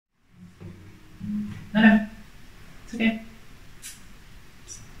No, it's okay.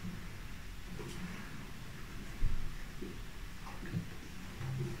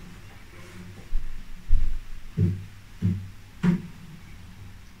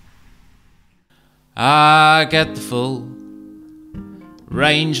 I get the full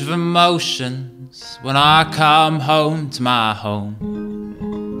range of emotions when I come home to my home.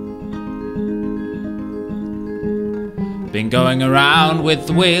 Been going around with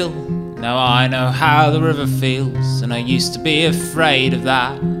the wheel, now I know how the river feels. And I used to be afraid of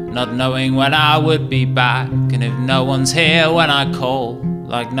that, not knowing when I would be back. And if no one's here when I call,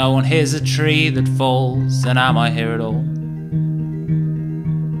 like no one hears a tree that falls, then am I here at all?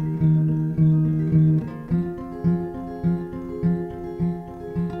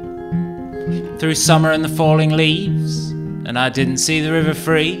 Through summer and the falling leaves, and I didn't see the river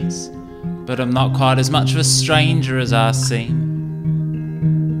freeze, but I'm not quite as much of a stranger as I seem.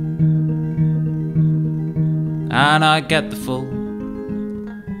 And I get the full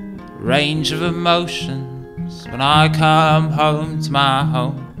range of emotions when I come home to my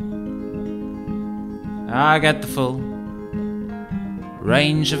home. I get the full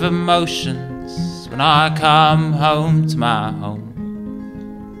range of emotions when I come home to my home.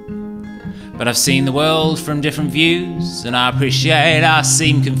 But I've seen the world from different views, and I appreciate I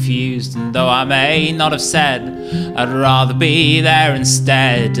seem confused. And though I may not have said, I'd rather be there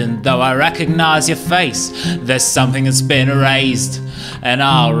instead. And though I recognise your face, there's something that's been erased, and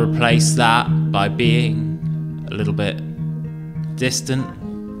I'll replace that by being a little bit distant.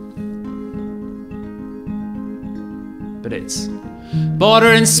 But it's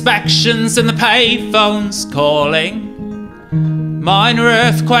border inspections and the payphones calling, minor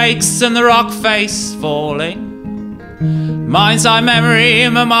earthquakes and the rock face falling, mind's eye memory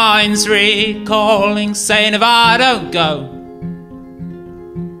and my mind's recalling, saying if I don't go,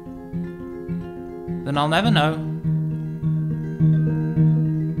 then I'll never know.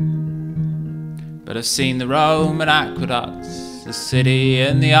 But I've seen the Roman aqueducts, the city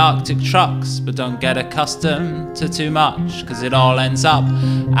and the Arctic trucks, but don't get accustomed to too much, 'cause it all ends up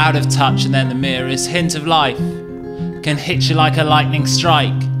out of touch. And then the merest hint of life can hit you like a lightning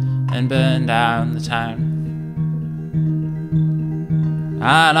strike and burn down the town.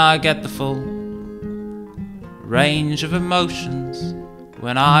 And I get the full range of emotions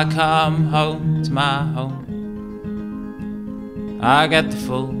when I come home to my home. I get the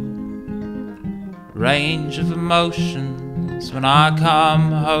full range of emotions when I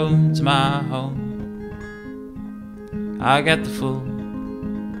come home to my home. I get the full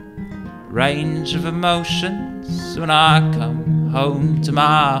range of emotions when I come home to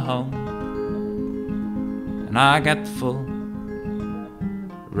my home. And I get the full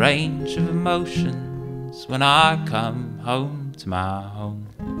range of emotions when I come home to my home.